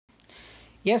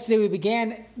Yesterday we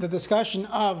began the discussion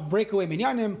of breakaway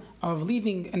minyanim, of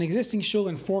leaving an existing shul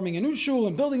and forming a new shul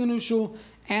and building a new shul,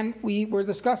 and we were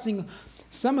discussing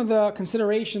some of the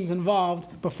considerations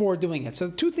involved before doing it.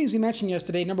 So two things we mentioned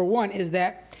yesterday. Number one is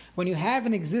that when you have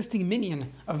an existing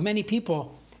minyan of many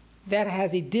people, that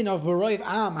has a din of Baroiv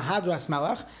Am, Hadras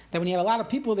Melech, that when you have a lot of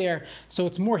people there, so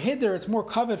it's more hiddur, it's more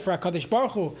covered for HaKadosh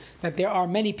Baruch Hu, that there are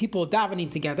many people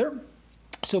davening together.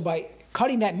 So by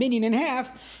cutting that minyan in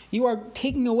half, you are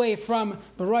taking away from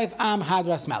Baroiv Am,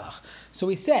 Hadras Melech. So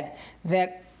we said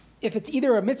that if it's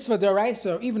either a mitzvah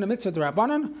d'oraisa or even a mitzvah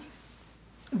d'Rabbanan,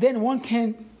 then one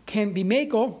can be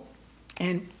mekel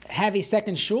and have a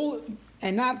second shul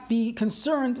and not be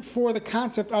concerned for the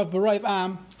concept of Baroiv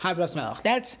Am, Hadras Melech.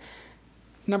 That's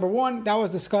number one. That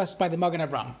was discussed by the Magen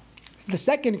Avraham. The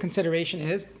second consideration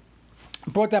is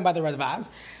brought down by the Radvaz,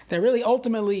 that really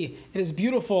ultimately it is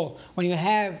beautiful when you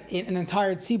have an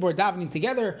entire tzibur davening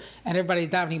together and everybody's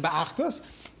davening ba'achdos,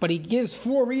 but he gives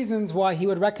 4 reasons why he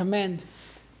would recommend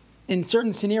in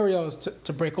certain scenarios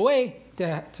to break away,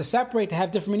 to separate, to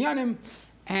have different minyanim,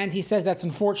 and he says that's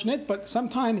unfortunate, but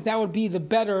sometimes that would be the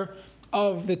better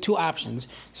of the 2 options.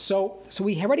 So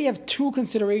we already have 2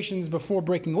 considerations before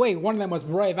breaking away. One of them was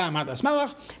Baroiv Am Hadras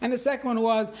Melech, and the second one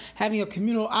was having a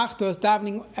communal achdos,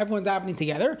 everyone davening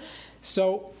together.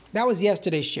 So that was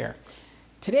yesterday's share.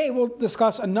 Today we'll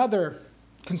discuss another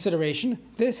consideration.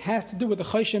 This has to do with the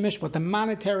Choshen Mishpat, the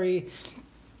monetary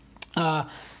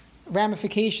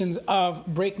ramifications of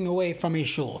breaking away from a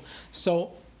shul.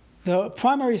 So the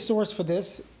primary source for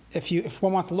this, if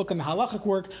one wants to look in the halachic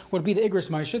work, would be the Igros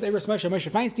Moshe. The Igros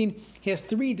Moshe Feinstein, he has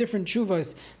 3 different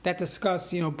tshuvas that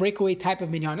discuss, breakaway type of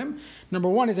minyanim. Number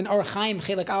 1 is in Orach Chaim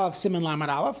Chelek Aleph Siman Lamed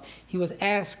Aleph. He was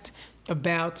asked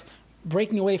about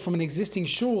breaking away from an existing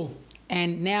shul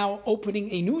and now opening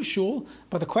a new shul.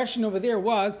 But the question over there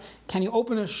was, can you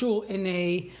open a shul in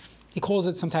he calls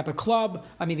it some type of club,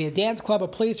 maybe a dance club, a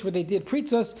place where they did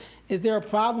pritzos? Is there a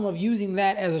problem of using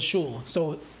that as a shul?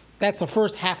 So that's the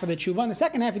first half of the tshuva. And the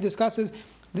second half, he discusses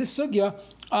this sugya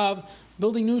of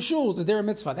building new shuls. Is there a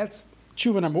mitzvah? That's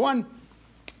tshuva number 1.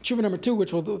 Tshuva number 2,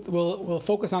 which we'll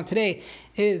focus on today,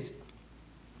 is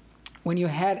when you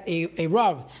had a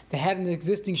Rav that had an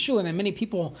existing shul, and then many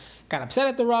people got upset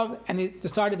at the Rav, and they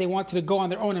decided they wanted to go on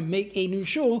their own and make a new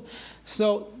shul.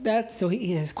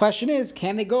 His question is,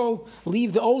 can they go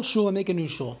leave the old shul and make a new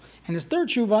shul? And his third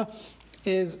tshuva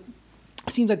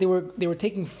seems like they were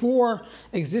taking 4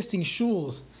 existing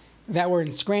shuls that were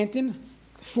in Scranton,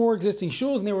 4 existing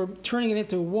shuls, and they were turning it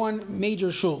into one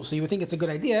major shul. So you would think it's a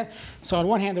good idea. So on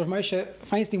one hand, Rav Moshe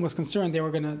Feinstein was concerned they were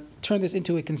going to turn this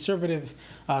into a conservative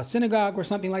synagogue or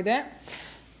something like that.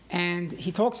 And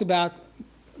he talks about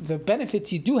the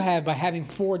benefits you do have by having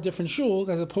 4 different shuls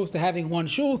as opposed to having one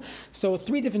shul. So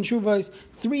 3 different shuvas,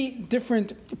 3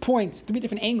 different points, 3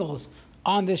 different angles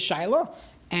on this shaila,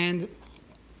 and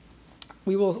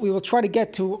we will try to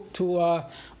get to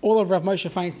all of Rav Moshe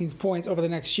Feinstein's points over the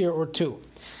next year or 2.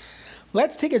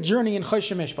 Let's take a journey in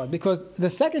Choshen Mishpat, because the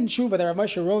second tshuva that Rav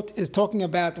Moshe wrote is talking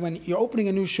about when you're opening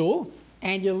a new shul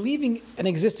and you're leaving an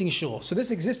existing shul. So this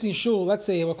existing shul, let's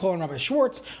say we'll call him Rabbi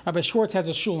Schwartz. Rabbi Schwartz has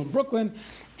a shul in Brooklyn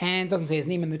and doesn't say his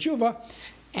name in the tshuva,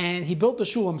 and he built the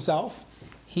shul himself.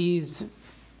 He's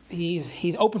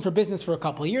open for business for a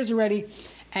couple of years already,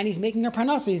 and he's making a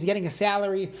parnasa. He's getting a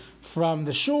salary from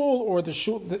the shul, or the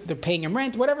shul, they're paying him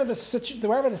rent, whatever the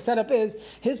setup is,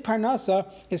 his parnasa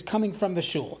is coming from the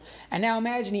shul. And now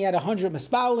imagine he had 100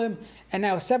 mispalim, and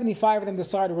now 75 of them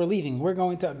decided we're leaving. We're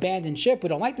going to abandon ship. We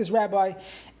don't like this rabbi,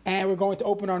 and we're going to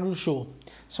open our new shul.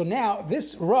 So now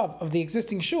this Rav of the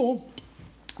existing shul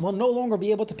will no longer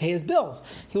be able to pay his bills.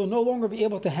 He will no longer be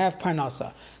able to have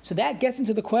parnasa. So that gets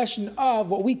into the question of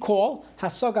what we call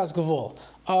hasagas gavul,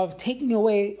 of taking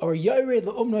away, or yored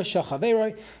le'umna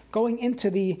shachaveroi, going into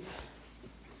the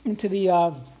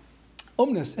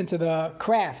umnus, into the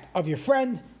craft of your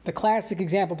friend. The classic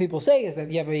example people say is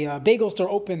that you have a bagel store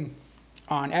open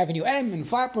on Avenue M in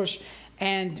Flatbush,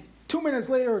 and 2 minutes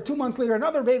later or 2 months later,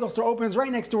 another bagel store opens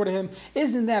right next door to him.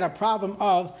 Isn't that a problem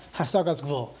of hasagas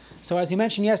gvul? So as you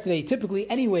mentioned yesterday, typically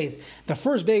anyways, the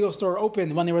first bagel store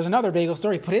opened when there was another bagel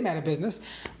store. He put him out of business.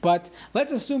 But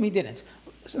let's assume he didn't.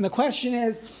 And the question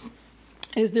is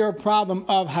there a problem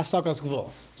of hasagas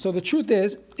gvul? So the truth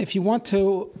is, if you want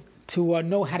to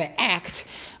know how to act,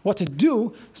 what to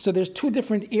do, so there's 2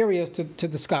 different areas to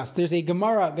discuss. There's a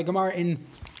Gemara, the Gemara in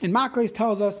Makos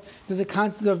tells us there's a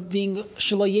concept of being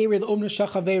shelo yered umna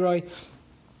shachaveroi.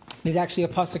 There's actually a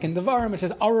pasuk in Devarim. It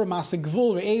says Ara Masa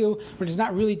Gvul Re'eu, which is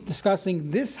not really discussing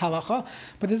this halacha,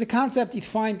 but there's a concept you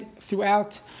find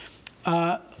throughout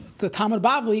the Talmud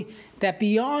Bavli that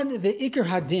beyond the Iker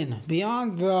Hadin,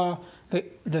 beyond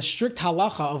the strict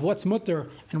halacha of what's mutter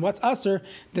and what's aser,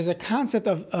 there's a concept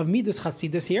of midas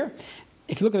chasidus here.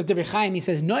 If you look at the Divrei Chaim, he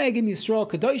says, "Noegim Yisrael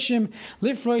kadoshim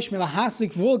lifroish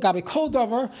melahasik vol gabe kol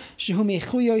davar shehu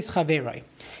mechuyois chaveroi."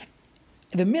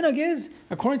 The minhag is,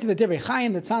 according to the Divrei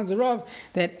Chaim, the Tzanz Rav,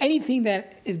 that anything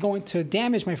that is going to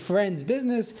damage my friend's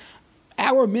business,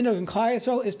 our minhag in Klal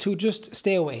Yisrael is to just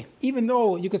stay away. Even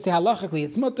though you could say halachically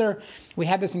it's mutter, we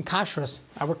have this in kashrus.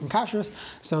 I work in kashrus,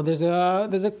 so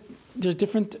there's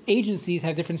different agencies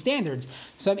have different standards.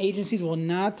 Some agencies will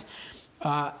not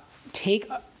take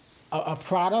a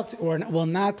product or will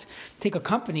not take a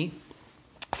company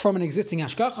from an existing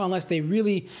hashgacha unless they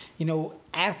really,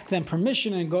 ask them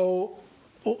permission and go,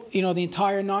 the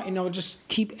entire night, just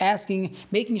keep asking,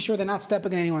 making sure they're not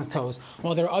stepping on anyone's toes.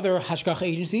 Well, there are other hashgacha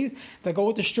agencies that go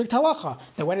with the strict halacha,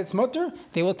 that when it's mutter,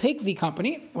 they will take the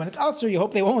company. When it's aser, you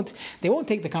hope they won't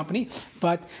take the company.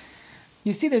 But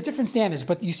you see, there's different standards,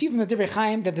 but you see from the Divrei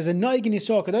Chaim that there's a noig in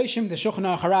Yisrael Kadoshim. The Shulchan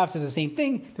Aruch Harav says the same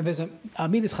thing. That there's a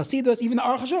midas chasidus. Even the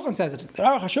Aruch HaShulchan says it. The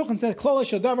Aruch HaShulchan says, "Klal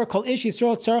shadavar kol ish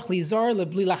Yisrael tzarich lizar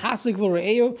lebli lahasig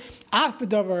v're'eu af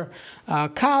bedavar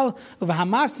kal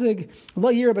uvahamasig lo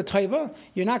yira b'toiva."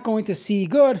 You're not going to see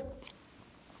good.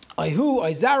 Ayhu,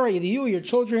 Ayzara, you, your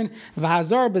children,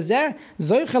 v'hazar b'zeh,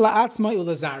 zoichel ha'atzma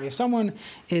ulazar. If someone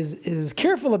is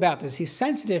careful about this, he's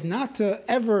sensitive not to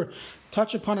ever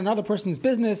touch upon another person's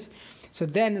business, so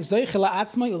then zoichel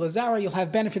ha'atzma ulazara, you'll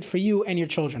have benefit for you and your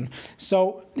children.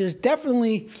 So there's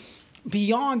definitely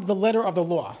beyond the letter of the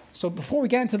law. So before we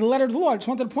get into the letter of the law, I just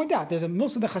wanted to point out there's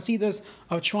most of the chasidus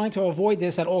of trying to avoid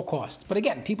this at all costs. But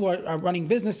again, people are running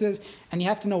businesses, and you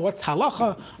have to know what's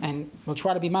halacha, and we'll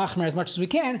try to be machmer as much as we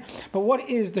can. But what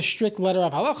is the strict letter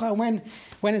of halacha?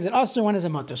 When is it aser? When is it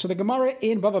mutter? So the Gemara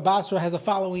in Bava Basra has the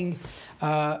following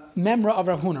memra of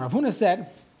Rav Huna. Rav Huna said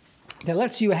that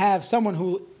lets you have someone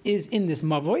who is in this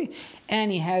mavoy,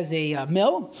 and he has a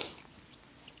mill,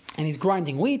 and he's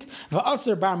grinding wheat.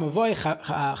 V'aser bar mavoy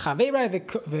chaverai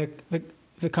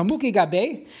v'kamuki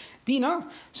gabe dina.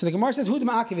 So the Gemara says hu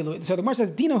d'ma'akev iluye. So the Gemara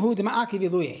says dina hu d'ma'akev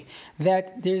iluye.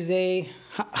 That there's a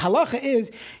halacha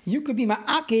is you could be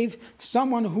ma'akev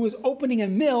someone who is opening a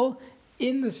mill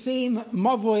in the same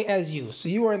mavoy as you. So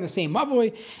you are in the same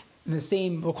mavoy, in the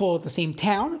same, we'll call it the same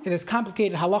town. It is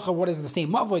complicated halacha. What is the same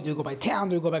mavoi? Do we go by town?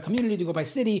 Do we go by community? Do we go by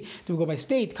city? Do we go by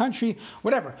state, country,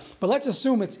 whatever? But let's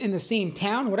assume it's in the same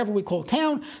town, whatever we call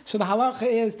town. So the halacha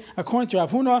is, according to Rav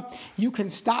Huna, you can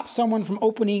stop someone from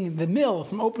opening the mill,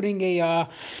 from opening a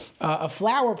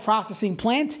flour processing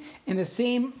plant in the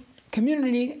same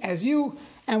community as you,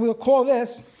 and we'll call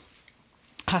this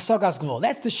hasagas gvul.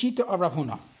 That's the shita of Rav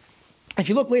Huna. If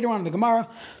you look later on in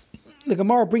the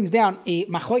Gemara brings down a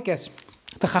machlokes,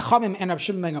 the Chachamim and Rav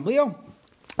Shimon ben Gamliel.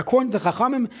 According to the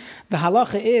Chachamim, the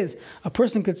halacha is a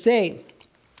person could say,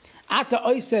 "Ata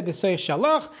oiseh b'soich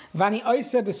shalach, vani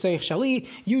oiseh b'soich shali."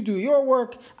 You do your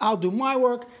work, I'll do my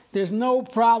work. There's no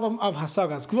problem of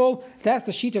hasagas gvul. That's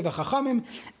the sheet of the Chachamim,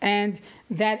 and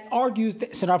that argues.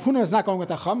 So Rav Huna is not going with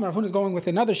the Chachamim. Rav Huna is going with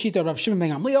another sheet of Rav Shimon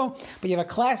ben Gamliel. But you have a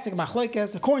classic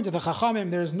machlokes. According to the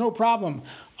Chachamim, there is no problem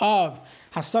of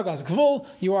hasagas gvul.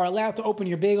 You are allowed to open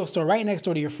your bagel store right next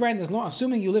door to your friend. There's no,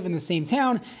 assuming you live in the same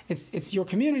town, it's your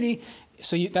community.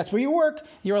 So that's where you work.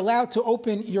 You're allowed to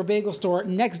open your bagel store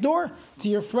next door to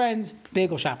your friend's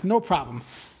bagel shop. No problem.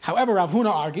 However, Rav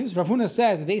Huna argues. Rav Huna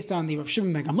says, based on the Rav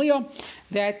Shimon ben Gamliel,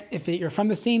 that even if you're from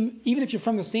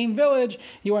the same village,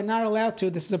 you are not allowed to.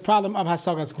 This is a problem of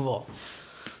hasagas gvul.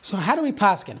 So how do we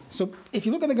paskin? So if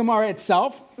you look at the Gemara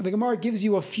itself, the Gemara gives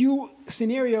you a few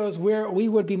scenarios where we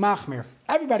would be machmir.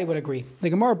 Everybody would agree. The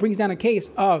Gemara brings down a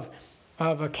case of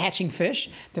catching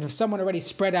fish, that if someone already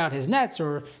spread out his nets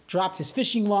or dropped his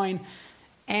fishing line,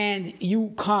 and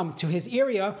you come to his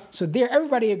area, so there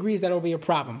everybody agrees that it will be a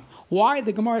problem. Why?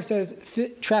 The Gemara says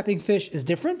trapping fish is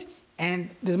different,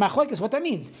 and there's machlokes what that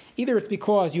means. Either it's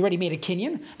because you already made a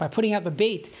kinyan by putting out the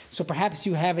bait, so perhaps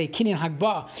you have a kinyan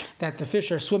hagbah that the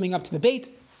fish are swimming up to the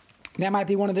bait. That might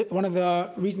be one of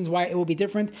the reasons why it will be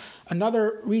different.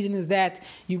 Another reason is that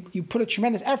you put a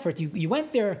tremendous effort. You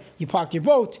went there, you parked your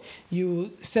boat,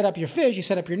 you set up your fish, you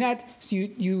set up your net, so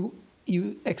you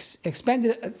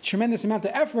expended a tremendous amount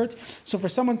of effort. So for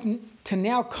someone to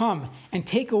now come and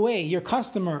take away your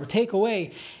customer, take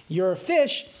away your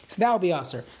fish, so that will be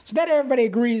aser. So that everybody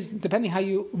agrees, depending how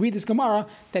you read this Gemara,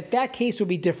 that case would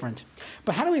be different.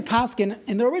 But how do we paskin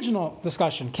in the original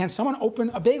discussion? Can someone open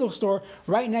a bagel store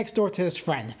right next door to his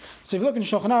friend? So if you look in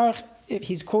Shulchan Aruch, if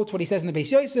he quotes what he says in the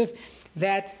Beis Yosef,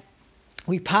 that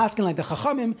we paskin like the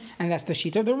Chachamim, and that's the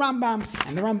sheet of the Rambam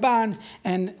and the Ramban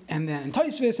and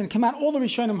Tosfos, and come out. All the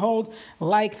Rishonim hold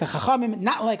like the Chachamim,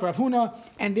 not like Rav Huna,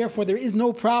 and therefore there is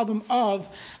no problem of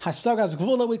Hasagas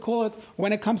Gvul that we call it.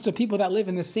 When it comes to people that live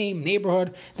in the same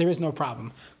neighborhood, there is no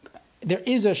problem. There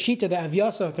is a shita that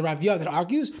Avyasa, the Ravya, that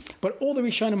argues, but all the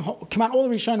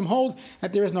Rishonim hold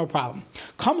that there is no problem.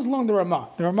 Comes along the Ramah.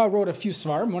 The Ramah wrote a few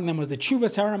svarim. One of them was the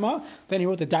Chuvas HaRamah. Then he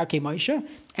wrote the Darkei Moshe,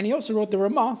 and he also wrote the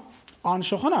Ramah on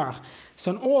Shulchan Aruch.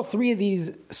 So in all three of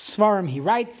these svarim, he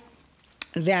writes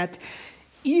that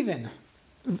even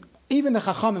the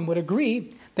Chachamim would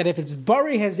agree that if it's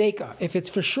Bari Hazeka, if it's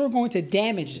for sure going to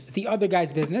damage the other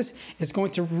guy's business, it's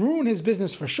going to ruin his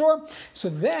business for sure. So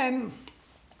then,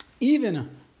 even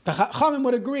the Chachamim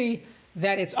would agree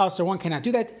that it's also one cannot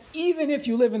do that, even if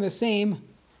you live in the same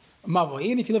mavo,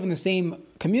 even if you live in the same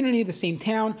community, the same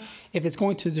town. If it's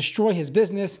going to destroy his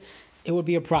business, it would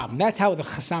be a problem. That's how the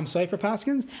Chassam Sofer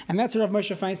paskins, and that's how Rav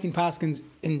Moshe Feinstein paskins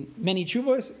in many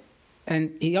tshuvos,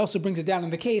 and he also brings it down in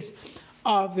the case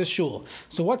of the shul.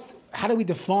 So how do we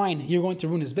define you're going to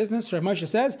ruin his business? Rav Moshe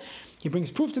says, he brings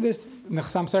proof to this, and the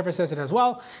Chassam Sofer says it as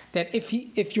well, that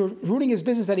if you're ruining his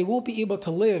business, that he won't be able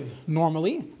to live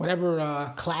normally,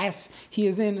 whatever class he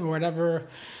is in, or whatever,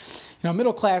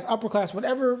 middle class, upper class,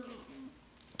 whatever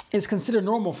is considered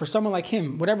normal for someone like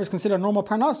him, whatever is considered normal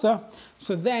parnasa.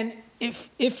 So then,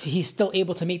 if he's still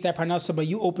able to make that parnasa by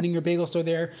you opening your bagel store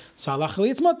there, so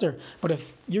halachically it's mutter. But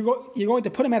if you're going to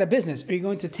put him out of business, or you're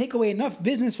going to take away enough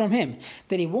business from him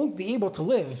that he won't be able to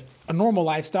live a normal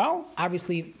lifestyle,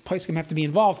 obviously poskim have to be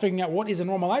involved figuring out what is a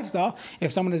normal lifestyle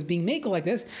if someone is being makel like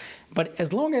this. But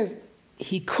as long as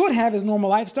he could have his normal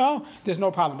lifestyle, there's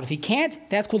no problem. But if he can't,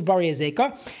 that's called Bari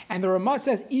Hazeka. And the Ramah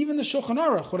says even the Shulchan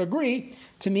Aruch would agree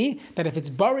to me that if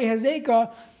it's Bari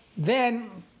Hazeka,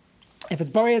 then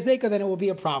it will be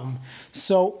a problem.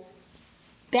 So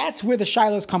that's where the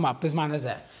shilas come up, Bisman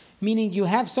Hazeh. Meaning you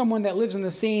have someone that lives in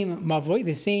the same mavoi,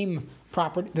 the same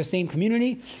property, the same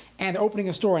community, and they're opening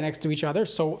a store next to each other.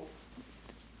 So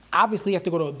obviously you have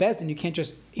to go to a bezdin. You can't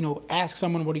just ask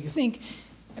someone, what do you think?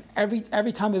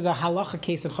 Every time there's a halacha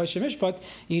case in Choshen Mishpat,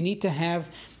 you need to have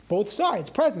both sides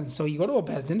present. So you go to a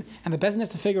bezdin, and the bezdin has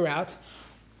to figure out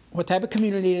what type of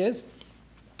community it is.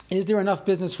 Is there enough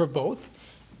business for both?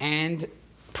 And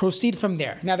proceed from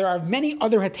there. Now, there are many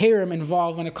other heterim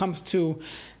involved when it comes to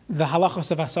the halachos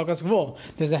of hasagas gvul.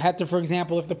 There's a heter, for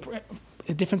example, if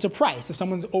the difference of price. If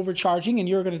someone's overcharging and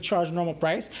you're going to charge normal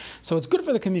price, so it's good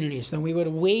for the community. So then we would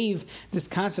waive this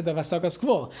concept of hasagas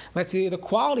gvul. Let's say the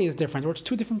quality is different, or it's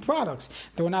two different products.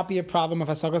 There will not be a problem of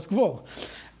hasagas gvul.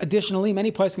 Additionally,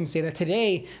 many poskim say that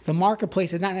today the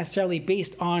marketplace is not necessarily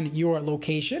based on your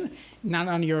location, not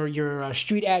on your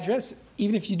street address.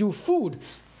 Even if you do food,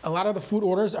 a lot of the food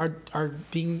orders are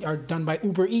done by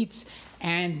Uber Eats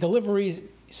and deliveries.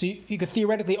 So you could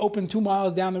theoretically open 2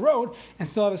 miles down the road and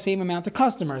still have the same amount of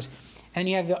customers. And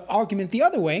you have the argument the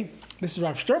other way. This is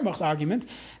Rav Sternbach's argument,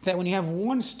 that when you have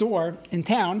one store in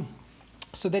town,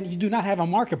 so then you do not have a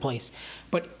marketplace.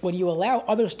 But when you allow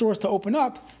other stores to open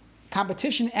up,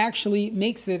 competition actually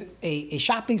makes it a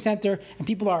shopping center, and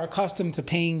people are accustomed to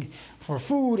paying for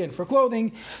food and for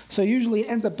clothing. So usually it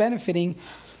ends up benefiting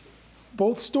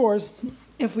both stores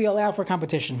if we allow for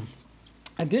competition.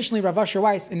 Additionally, Rav Asher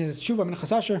Weiss, in his Tshuva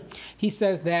Minchas Asher, he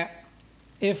says that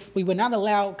if we would not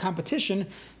allow competition,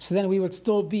 so then we would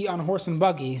still be on horse and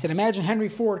buggy. He said, imagine Henry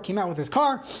Ford came out with his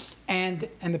car, and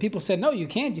the people said, no, you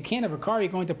can't have a car. You're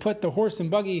going to put the horse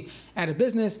and buggy out of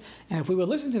business. And if we would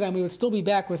listen to them, we would still be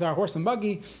back with our horse and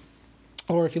buggy.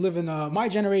 Or if you live in my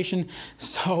generation,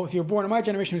 so if you're born in my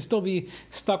generation, we'd still be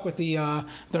stuck with the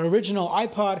original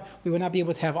iPod. We would not be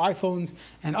able to have iPhones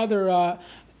and other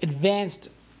advanced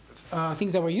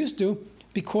things that we're used to,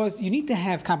 because you need to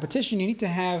have competition. You need to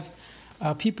have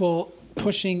people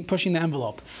pushing the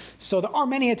envelope. So there are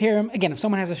many heterim. Again, if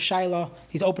someone has a shaila,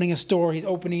 he's opening a store, he's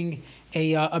opening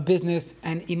a business,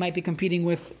 and he might be competing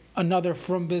with another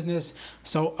from business.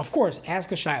 So of course,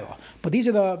 ask a shaila. But these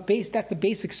are that's the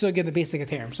basic sugya, the basic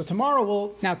heterim. So tomorrow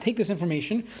we'll now take this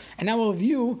information and now we'll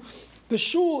view the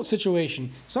shul situation.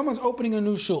 Someone's opening a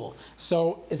new shul.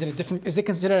 So is it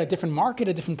considered a different market,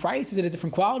 a different price? Is it a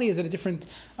different quality? Is it a different,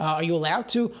 are you allowed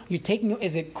to?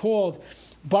 Is it called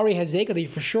Bari Hazeka, that you're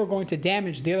for sure going to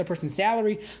damage the other person's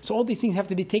salary? So all these things have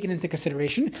to be taken into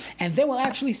consideration. And then we'll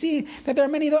actually see that there are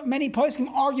many poskim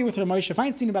argue with Rav Moshe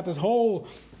Feinstein about this whole,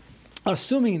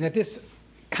 assuming that this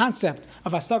concept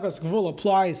of hasagas gvul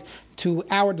applies to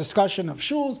our discussion of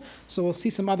shuls. So we'll see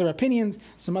some other opinions,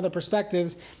 some other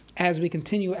perspectives as we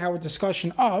continue our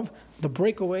discussion of the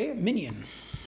breakaway minyan.